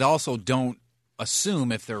 But also don't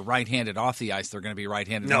assume if they're right-handed off the ice, they're going to be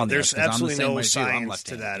right-handed No, on the ice. there's absolutely no I'm science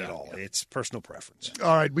to left-handed. that at all. It's personal preference.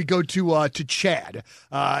 All right, we go to Chad.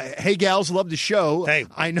 Hey, gals, love the show. Hey.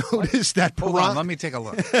 I noticed that Hold on, let me take a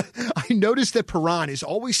look. I noticed that Perron is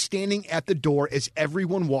always standing at the door as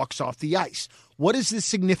everyone walks off the ice. What is the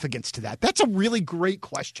significance to that? That's a really great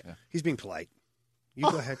question. He's being polite. You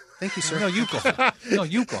go ahead. Thank you, sir. No, you go ahead. No,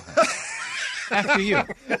 you go ahead. After you.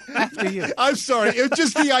 After you. I'm sorry. It's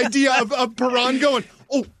just the idea of Perron going,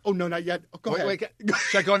 oh, no, not yet. Oh, go ahead. Wait,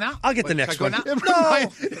 should I go now? I'll get the next one. Should I go now?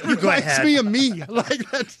 No, You go ahead. me of me. Like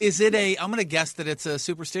that's Is it I'm going to guess that it's a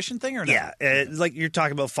superstition thing or not? Yeah, like you're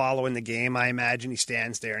talking about following the game. I imagine he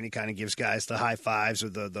stands there and he kind of gives guys the high fives or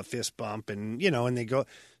the fist bump, and and they go.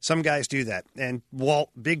 Some guys do that, and Walt,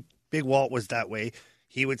 big Walt was that way.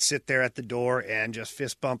 He would sit there at the door and just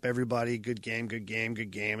fist bump everybody. Good game, good game,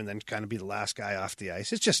 good game, and then kind of be the last guy off the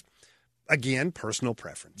ice. It's just, again, personal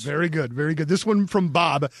preference. very good, very good. This one from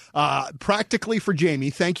Bob, practically for Jamie.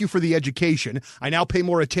 Thank you for the education. I now pay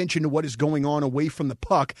more attention to what is going on away from the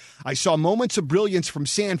puck. I saw moments of brilliance from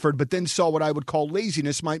Sanford, but then saw what I would call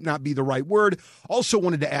laziness, might not be the right word. Also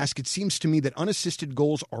wanted to ask, it seems to me that unassisted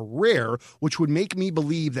goals are rare, which would make me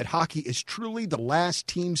believe that hockey is truly the last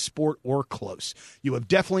team sport or close. You have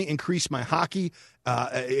definitely increased my hockey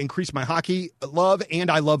love,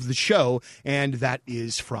 and I love the show, and that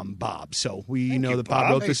is from Bob. So we know that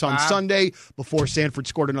Bob wrote this on Sunday before Sanford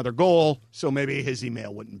scored another goal, so maybe his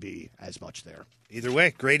email wouldn't be as much there. Either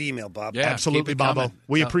way, great email, Bob. Yeah, Absolutely, keep it Bobo. coming.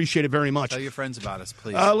 We appreciate it very much. Tell your friends about us,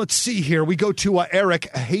 please. Let's see here. We go to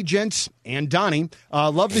Eric. Hey, gents and Donnie.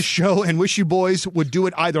 Love the show and wish you boys would do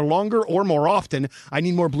it either longer or more often. I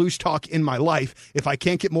need more Blues talk in my life. If I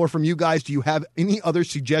can't get more from you guys, do you have any other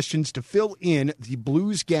suggestions to fill in the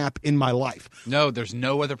Blues gap in my life? No, there's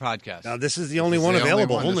no other podcast. Now, this is the only one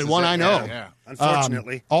available. Only one I know. Yeah.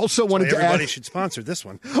 Unfortunately. Also wanted to everybody ask, should sponsor this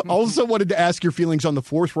one. also wanted to ask your feelings on the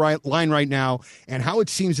fourth line right now and how it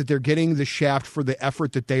seems that they're getting the shaft for the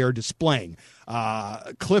effort that they are displaying.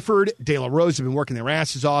 Clifford, De La Rose have been working their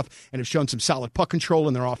asses off and have shown some solid puck control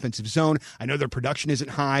in their offensive zone. I know their production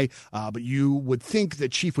isn't high, but you would think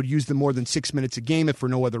that Chief would use them more than 6 minutes a game if for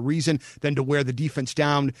no other reason than to wear the defense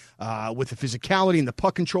down with the physicality and the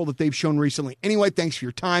puck control that they've shown recently. Anyway, thanks for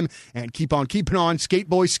your time and keep on keeping on. Skate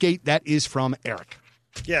boys, skate. That is from Eric.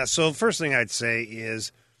 Yeah, so first thing I'd say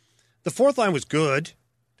is the fourth line was good.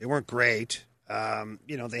 They weren't great.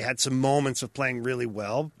 They had some moments of playing really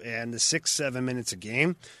well, and the 6-7 minutes a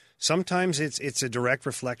game, sometimes it's a direct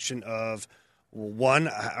reflection of, one,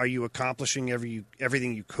 are you accomplishing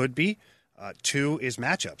everything you could be? Two is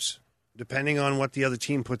matchups, depending on what the other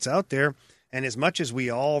team puts out there. And as much as we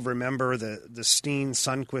all remember the Steen,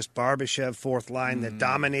 Sundqvist, Barbashev fourth line that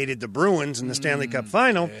dominated the Bruins in the Stanley Cup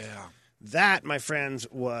final, that, my friends,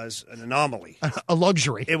 was an anomaly. A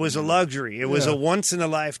luxury. It was a luxury. It was a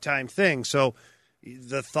once-in-a-lifetime thing. So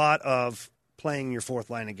the thought of playing your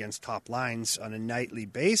fourth line against top lines on a nightly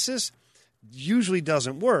basis usually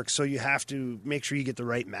doesn't work. So you have to make sure you get the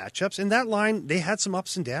right matchups. And that line, they had some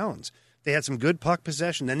ups and downs. They had some good puck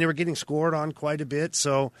possession. Then they were getting scored on quite a bit.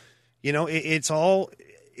 So,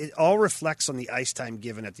 it all reflects on the ice time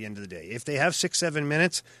given at the end of the day. If they have 6-7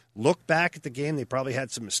 minutes, look back at the game, they probably had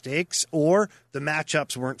some mistakes, or the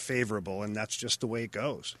matchups weren't favorable, and that's just the way it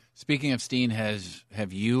goes. Speaking of Steen,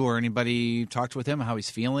 have you or anybody talked with him, how he's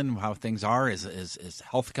feeling, how things are? Is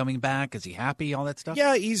health coming back? Is he happy, all that stuff?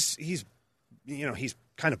 Yeah, he's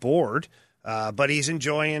kind of bored. But he's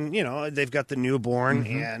enjoying, they've got the newborn,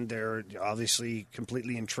 and they're obviously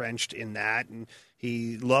completely entrenched in that. And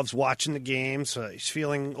he loves watching the games. He's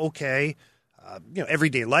feeling okay.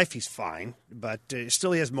 Everyday life, he's fine. But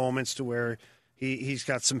still he has moments to where he's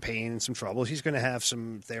got some pain and some troubles. He's going to have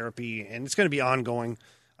some therapy, and it's going to be ongoing.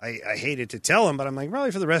 I hated to tell him, but I'm like, probably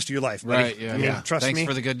for the rest of your life, buddy. Right, yeah. Trust Thanks me.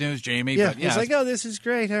 for the good news, Jamie. Yeah, but he's like, oh, this is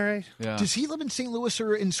great. All right. yeah. Does he live in St. Louis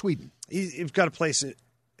or in Sweden? He's got a place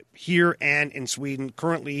here and in Sweden.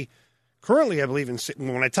 Currently, I believe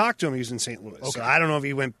when I talked to him, he was in St. Louis. Okay. So I don't know if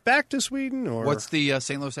he went back to Sweden or What's the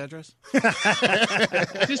St. Louis address?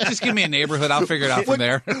 just give me a neighborhood. I'll figure it out from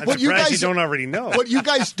there. I'm What surprised you guys don't already know. What you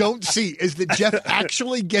guys don't see is that Jeff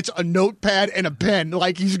actually gets a notepad and a pen,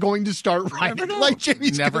 like he's going to start writing. Like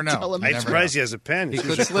Jimmy's Never going to know. tell him. I'm Never surprised know. he has a pen. He It's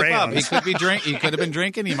could just slip up. crayons. He could have been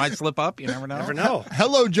drinking. He might slip up. You never know. Never know.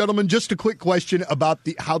 Hello, gentlemen. Just a quick question about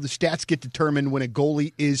how the stats get determined when a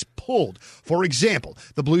goalie is pulled. For example,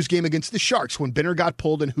 the Blues game against the Sharks when Benner got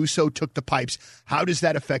pulled and Husso took the pipes. How does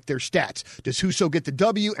that affect their stats? Does Husso get the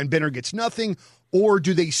W and Benner gets nothing? Or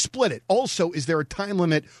do they split it? Also, is there a time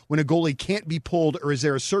limit when a goalie can't be pulled, or is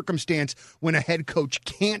there a circumstance when a head coach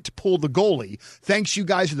can't pull the goalie? Thanks, you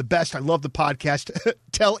guys are the best. I love the podcast.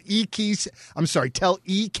 Tell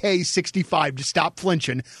EK65 to stop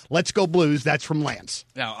flinching. Let's go Blues. That's from Lance.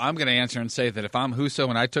 Now, I'm going to answer and say that if I'm Husso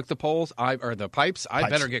and I took the pipes, I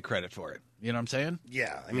better get credit for it. You know what I'm saying?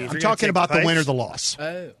 Yeah. I mean, I'm talking about the win or the loss.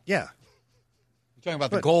 Oh. Yeah. You're talking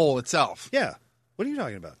about the goal itself. Yeah. What are you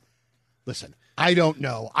talking about? Listen, I don't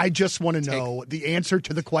know. I just want to know the answer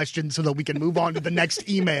to the question so that we can move on to the next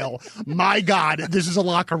email. My God, this is a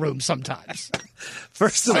locker room sometimes.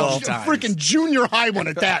 First of all, a freaking junior high one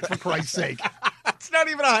at that, for Christ's sake. It's not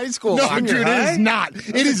even a high school. No, dude, it is not.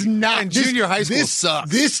 It is not. And junior high school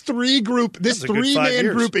sucks. This three-man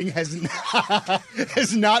grouping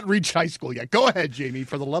has not reached high school yet. Go ahead, Jamie,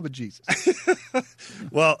 for the love of Jesus.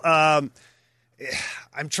 Well,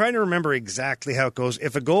 I'm trying to remember exactly how it goes.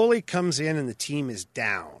 If a goalie comes in and the team is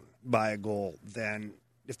down by a goal, then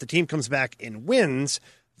if the team comes back and wins,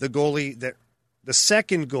 the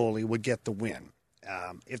second goalie would get the win.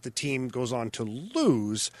 If the team goes on to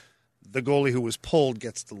lose, the goalie who was pulled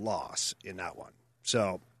gets the loss in that one.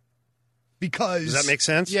 So, does that make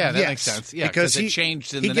sense? Yeah, that makes sense. Yeah, because it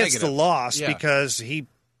changed in the negative. He gets the loss because he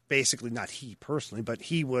basically, not he personally, but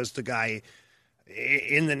he was the guy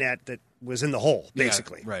in the net that was in the hole,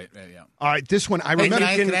 basically. Yeah, right, yeah. All right, this one, I remember.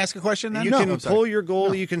 Can I ask a question then? You can pull your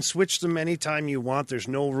goalie. You can switch them anytime you want. There's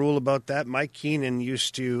no rule about that. Mike Keenan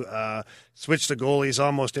used to switch the goalies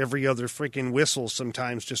almost every other freaking whistle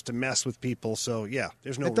sometimes just to mess with people. So, yeah,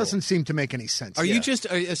 there's no rule. It doesn't seem to make any sense. Are you just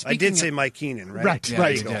I did say Mike Keenan, right? Right, yeah,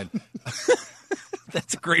 you did.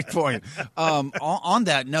 That's a great point. On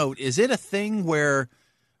that note, is it a thing where,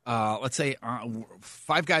 let's say,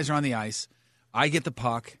 5 guys are on the ice, I get the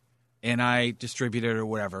puck, and I distribute it or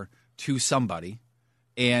whatever to somebody,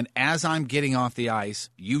 and as I'm getting off the ice,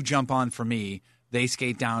 you jump on for me, they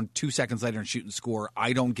skate down 2 seconds later and shoot and score.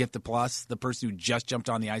 I don't get the plus. The person who just jumped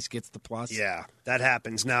on the ice gets the plus. Yeah, that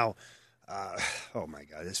happens. Now, oh my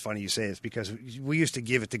God, it's funny you say this because we used to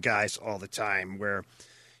give it to guys all the time where,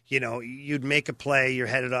 you'd make a play, you're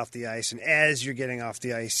headed off the ice, and as you're getting off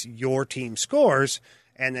the ice, your team scores.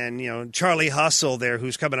 And then, Charlie Hustle there,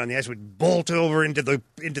 who's coming on the ice, would bolt over into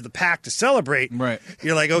the pack to celebrate. Right.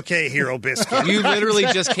 You're like, okay, Hero Biscuit. You literally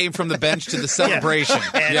just came from the bench to the celebration.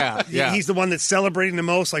 Yeah. He's the one that's celebrating the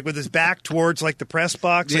most, like with his back towards like the press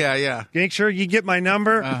box. Like, yeah. Make sure you get my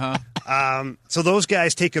number. Uh-huh. So those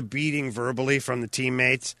guys take a beating verbally from the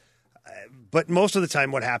teammates. But most of the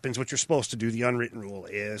time what happens, what you're supposed to do, the unwritten rule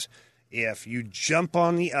is if you jump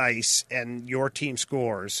on the ice and your team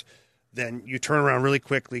scores, then you turn around really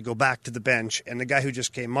quickly, go back to the bench, and the guy who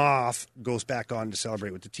just came off goes back on to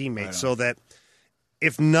celebrate with the teammates so that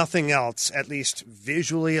if nothing else, at least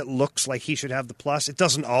visually it looks like he should have the plus. It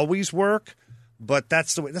doesn't always work, but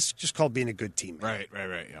that's the way. That's just called being a good teammate. Right,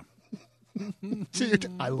 yeah. Dude,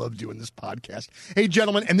 I love doing this podcast. Hey,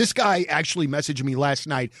 gentlemen, and this guy actually messaged me last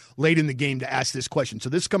night late in the game to ask this question. So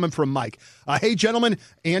this is coming from Mike. Hey, gentlemen,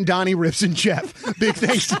 and Donnie, Rips, and Jeff. Big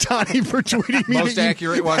thanks to Donnie for tweeting me. Most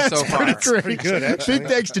accurate one so far. Pretty good, actually. Big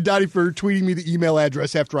thanks to Donnie for tweeting me the email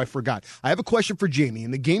address after I forgot. I have a question for Jamie.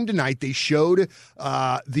 In the game tonight, they showed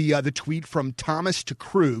the tweet from Thomas to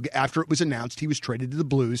Krug after it was announced he was traded to the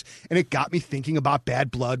Blues, and it got me thinking about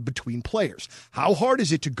bad blood between players. How hard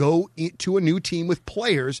is it to go to a new team with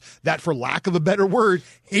players that, for lack of a better word,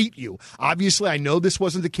 hate you? Obviously, I know this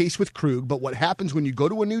wasn't the case with Krug, but what happens when you go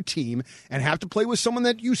to a new team and have to play with someone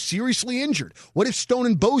that you seriously injured? What if Stone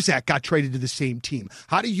and Bozak got traded to the same team?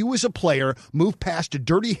 How do you as a player move past a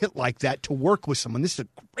dirty hit like that to work with someone? This is a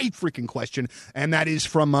great freaking question, and that is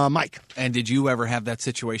from Mike. And did you ever have that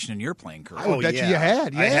situation in your playing career? I would bet you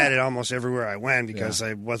had. Yeah. I had it almost everywhere I went because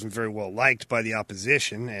I wasn't very well liked by the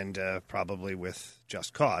opposition, and probably with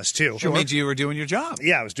just cause, too. Sure. It means you were doing your job.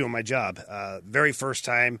 Yeah, I was doing my job. Very first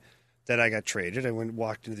time that I got traded, I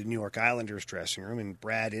walked into the New York Islanders dressing room, and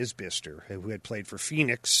Brad Isbister, who had played for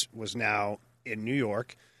Phoenix, was now in New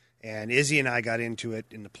York. And Izzy and I got into it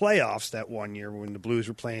in the playoffs that one year when the Blues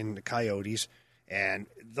were playing the Coyotes. And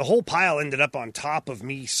the whole pile ended up on top of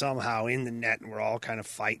me somehow in the net, and we're all kind of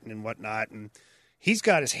fighting and whatnot. And he's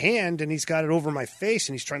got his hand, and he's got it over my face,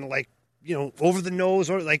 and he's trying to, over the nose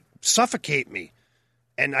or, suffocate me.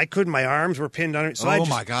 And I couldn't. My arms were pinned under it. So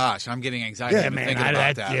my gosh. I'm getting anxiety thinking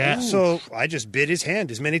about that. Yeah. So I just bit his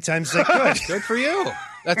hand as many times as I could. Good for you.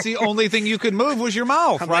 That's the only thing you could move was your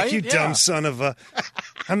mouth, I'm right? like, you dumb son of a...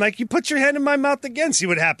 I'm like, you put your hand in my mouth again, see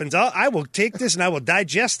what happens. I will take this and I will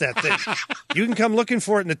digest that thing. You can come looking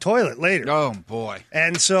for it in the toilet later. Oh, boy.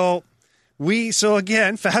 And so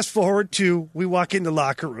again, fast forward to we walk in the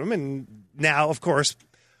locker room, and now, of course,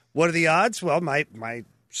 what are the odds? Well, my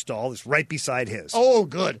stall is right beside his. Oh,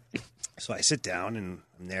 good. So I sit down, and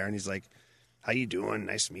I'm there, and he's like, how you doing?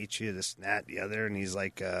 Nice to meet you, this and that, the other. And he's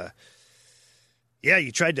like, yeah,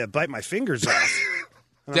 you tried to bite my fingers off.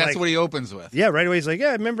 That's like, what he opens with. Yeah, right away he's like, yeah,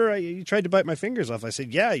 I remember you tried to bite my fingers off. I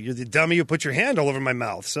said, yeah, you're the dummy who put your hand all over my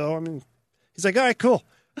mouth. So, I mean, he's like, all right, cool.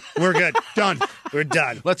 We're good. Done. We're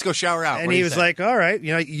done. Let's go shower out. And he was like, all right,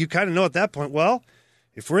 you kind of know at that point, well,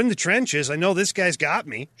 if we're in the trenches, I know this guy's got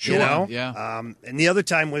me. Sure. You know? Yeah. And the other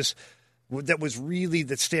time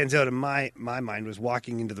that stands out in my mind was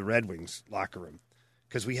walking into the Red Wings locker room,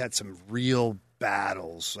 because we had some real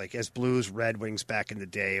battles. Like as Blues, Red Wings back in the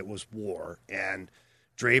day, it was war. And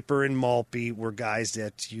Draper and Maltby were guys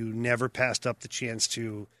that you never passed up the chance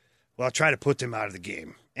to, try to put them out of the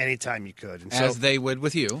game anytime you could. And as they would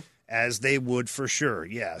with you. As they would for sure,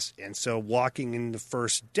 yes. And so walking in the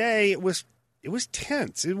first day, it was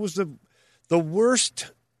tense. It was the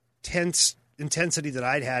worst tense intensity that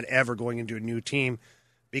I'd had ever going into a new team,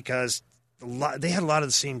 because they had a lot of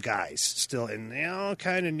the same guys still, and they all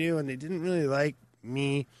kind of knew, and they didn't really like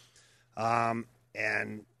me.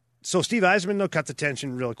 And so Steve Yzerman, though, cut the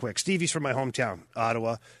tension real quick. Stevie's from my hometown,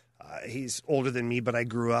 Ottawa. He's older than me, but I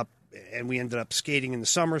grew up, and we ended up skating in the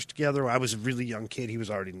summers together. I was a really young kid. He was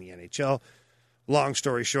already in the NHL. Long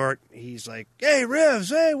story short, he's like, hey, Rivs,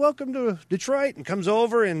 hey, welcome to Detroit, and comes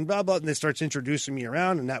over and blah, blah, and then starts introducing me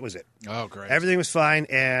around, and that was it. Oh, great. Everything was fine,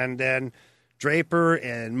 and then Draper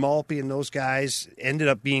and Maltby and those guys ended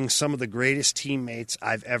up being some of the greatest teammates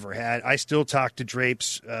I've ever had. I still talk to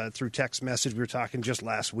Drapes through text message. We were talking just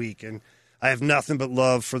last week, and I have nothing but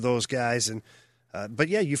love for those guys. And but,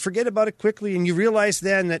 yeah, you forget about it quickly, and you realize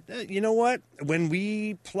then that, you know what, when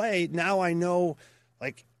we play, now I know,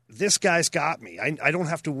 like, this guy's got me. I don't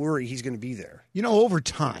have to worry he's going to be there. You know, over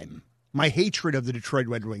time, my hatred of the Detroit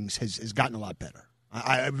Red Wings has gotten a lot better.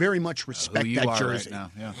 I very much respect that jersey.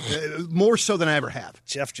 Right now. Yeah. More so than I ever have.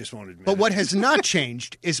 Jeff just won't admit But it. what has not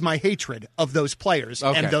changed is my hatred of those players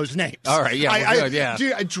and those names. All right, yeah, good,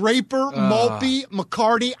 yeah. Draper, Maltby,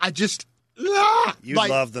 McCarty, I just... You'd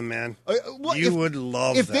love them, man. You would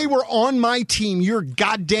love them. If they were on my team, you're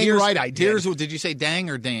goddamn right I did. Did you say Dang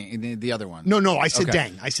or Dang, the other one? No, I said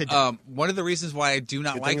Dang. I said Dang. One of the reasons why I do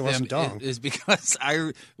not Good like thing it them wasn't is because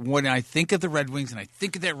when I think of the Red Wings and I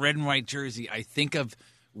think of that red and white jersey, I think of,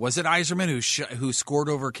 was it Yzerman who scored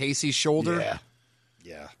over Casey's shoulder? Yeah.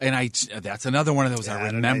 And that's another one of those. Yeah, I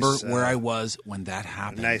remember nice, where I was when that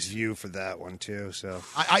happened. Nice view for that one, too. So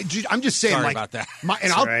I'm just saying, Sorry like, about that.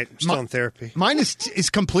 It's all right. I'm still in therapy. Mine is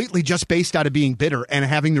completely just based out of being bitter and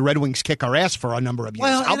having the Red Wings kick our ass for a number of years.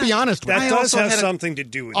 Well, I'll be honest with you. That does have something to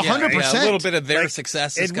do with it. 100%. A little bit of their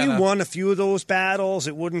success. If we won a few of those battles,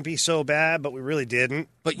 it wouldn't be so bad, but we really didn't.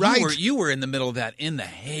 But you were in the middle of that in the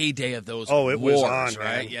heyday of those. Oh, it wars, was on,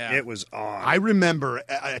 right? man. Yeah, it was on. I remember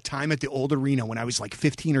a time at the old arena when I was like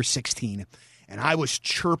 15 or 16, and I was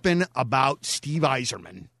chirping about Steve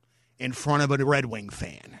Yzerman in front of a Red Wing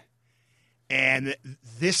fan. And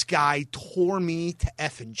this guy tore me to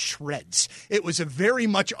effing shreds. It was very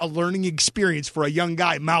much a learning experience for a young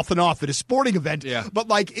guy mouthing off at a sporting event. Yeah. But,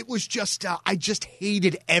 like, it was just, I just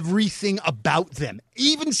hated everything about them.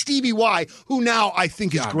 Even Stevie Y, who now I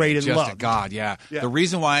think is great and just loved. a god, yeah. The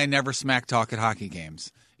reason why I never smack talk at hockey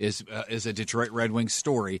games is a Detroit Red Wings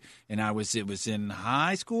story, and it was in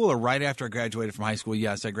high school or right after I graduated from high school.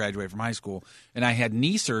 Yes, I graduated from high school, and I had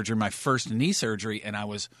knee surgery, my first knee surgery, and I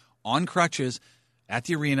was on crutches at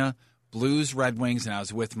the arena, Blues, Red Wings, and I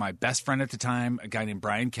was with my best friend at the time, a guy named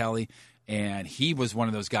Brian Kelly, and he was one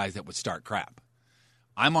of those guys that would start crap.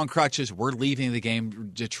 I'm on crutches. We're leaving the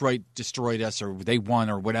game. Detroit destroyed us, or they won,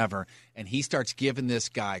 or whatever, and he starts giving this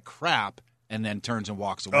guy crap and then turns and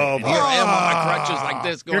walks away. Oh, and here I am on my crutches like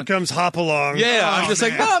this going. Here comes Hop Along. Yeah, I'm just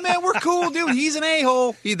like, no, man, we're cool, dude. He's an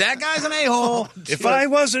a-hole. That guy's an a-hole. If I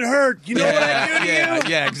wasn't hurt, you know what I'd do to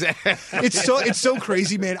you? Yeah, exactly. It's so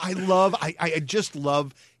crazy, man. I just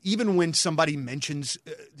love, even when somebody mentions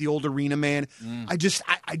the old arena, man, I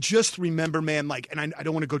just remember, man, like, and I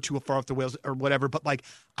don't want to go too far off the rails or whatever, but like,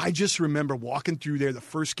 I just remember walking through there the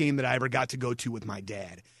first game that I ever got to go to with my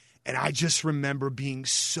dad. And I just remember being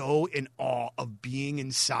so in awe of being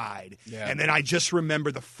inside. Yeah. And then I just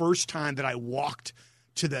remember the first time that I walked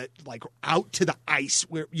to the, like, out to the ice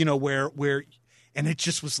where And it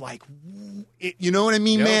just was like, you know what I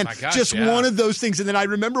mean, man? My gosh, just one of those things. And then I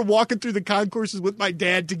remember walking through the concourses with my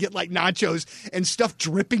dad to get like nachos and stuff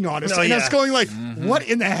dripping on us. I was going like, what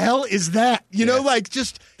in the hell is that? You know, like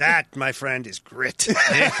just. That, my friend, is grit.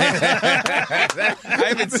 I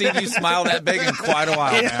haven't seen you smile that big in quite a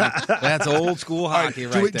while, man. That's old school hockey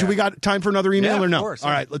there. Do we got time for another email or no? Of course.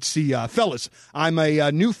 All right, let's see. Fellas, I'm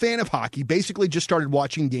a new fan of hockey. Basically just started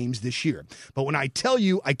watching games this year. But when I tell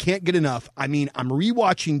you I can't get enough, I mean, I'm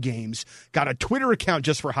rewatching games, got a Twitter account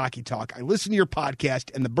just for hockey talk. I listen to your podcast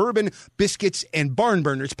and the Bourbon, Biscuits, and Barn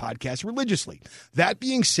Burners podcast religiously. That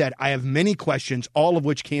being said, I have many questions, all of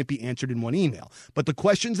which can't be answered in one email. But the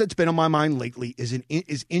questions that's been on my mind lately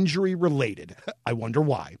is injury related. I wonder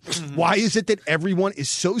why. Why is it that everyone is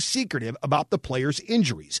so secretive about the players'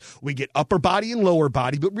 injuries? We get upper body and lower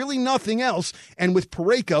body, but really nothing else. And with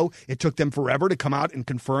Parayko, it took them forever to come out and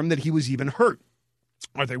confirm that he was even hurt.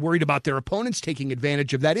 Are they worried about their opponents taking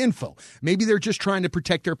advantage of that info? Maybe they're just trying to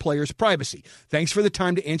protect their players' privacy. Thanks for the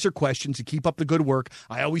time to answer questions and keep up the good work.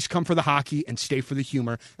 I always come for the hockey and stay for the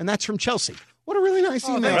humor. And that's from Chelsea. What a really nice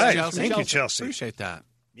email. Thank you, Chelsea. Appreciate that.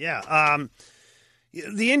 Yeah.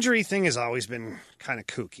 The injury thing has always been kind of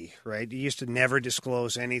kooky, right? You used to never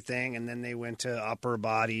disclose anything, and then they went to upper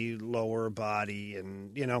body, lower body,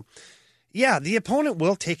 and, you know. Yeah, the opponent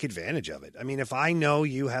will take advantage of it. I mean, if I know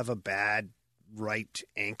you have a bad right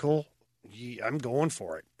ankle, I'm going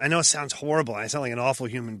for it. I know it sounds horrible. I sound like an awful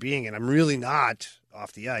human being, and I'm really not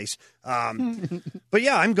off the ice. But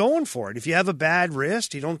yeah, I'm going for it. If you have a bad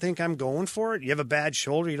wrist, you don't think I'm going for it. You have a bad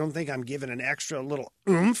shoulder, you don't think I'm giving an extra little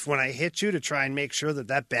oomph when I hit you to try and make sure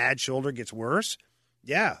that bad shoulder gets worse.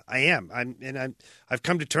 Yeah, I am. I've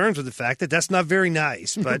come to terms with the fact that that's not very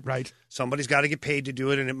nice, but right. Somebody's got to get paid to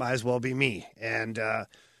do it, and it might as well be me. And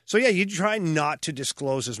so, yeah, you try not to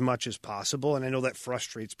disclose as much as possible, and I know that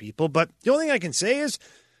frustrates people. But the only thing I can say is,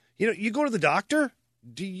 you know, you go to the doctor.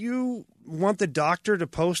 Do you want the doctor to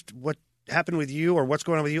post what happened with you or what's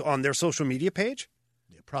going on with you on their social media page?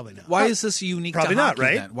 Probably not. Why is this unique Probably to hockey not,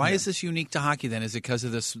 right? then? Why is this unique to hockey then? Is it because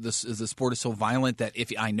of this is the sport is so violent that if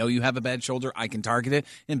I know you have a bad shoulder, I can target it?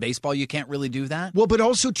 In baseball, you can't really do that? Well, but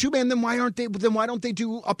also too, man, then why don't they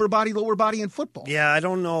do upper body, lower body in football? Yeah, I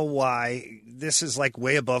don't know why. This is like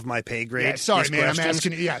way above my pay grade. Yeah, sorry, man. Questions. I'm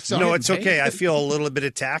asking you. Yeah, sorry. No, it's okay. I feel a little bit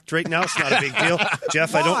attacked right now. It's not a big deal.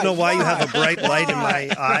 Jeff, I don't know why you have a bright light in my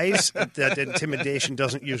eyes. That intimidation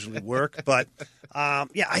doesn't usually work. But,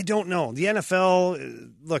 yeah, I don't know. The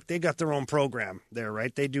NFL, look, they got their own program there,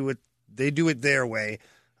 right? They do it their way.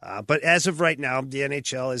 But as of right now, the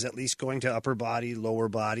NHL is at least going to upper body, lower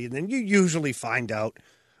body, and then you usually find out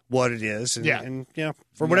what it is. And, and you know,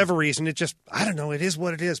 for whatever reason, it just, I don't know, it is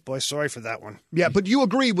what it is, boy. Sorry for that one. Yeah, but you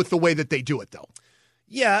agree with the way that they do it, though.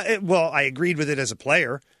 Yeah, well, I agreed with it as a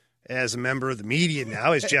player. As a member of the media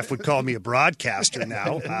now, as Jeff would call me a broadcaster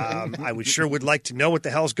now, I would like to know what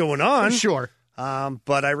the hell's going on. Sure.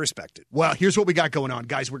 But I respect it. Well, here's what we got going on,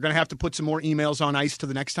 guys. We're going to have to put some more emails on ice to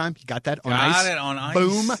the next time. You got that? On ice? Got it on ice.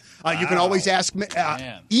 Boom. You can always ask,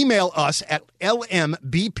 email us at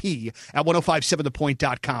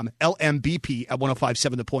lmbp@1057thepoint.com.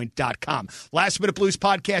 lmbp@1057thepoint.com. Last Minute Blues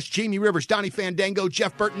podcast, Jamie Rivers, Donnie Fandango,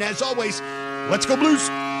 Jeff Burton. As always, let's go Blues.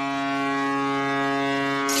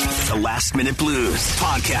 The Last Minute Blues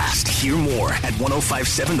podcast. Hear more at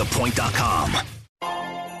 1057thepoint.com.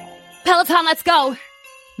 Peloton, let's go.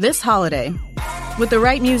 This holiday, with the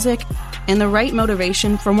right music and the right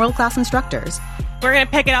motivation from world-class instructors, we're going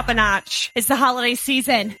to pick it up a notch. It's the holiday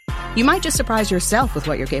season. You might just surprise yourself with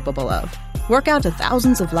what you're capable of. Work out to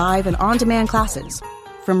thousands of live and on-demand classes,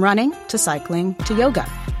 from running to cycling to yoga.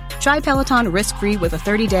 Try Peloton risk-free with a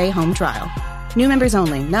 30-day home trial. New members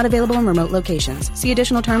only, not available in remote locations. See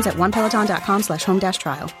additional terms at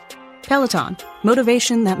onepeloton.com/home-trial. Peloton,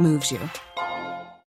 motivation that moves you.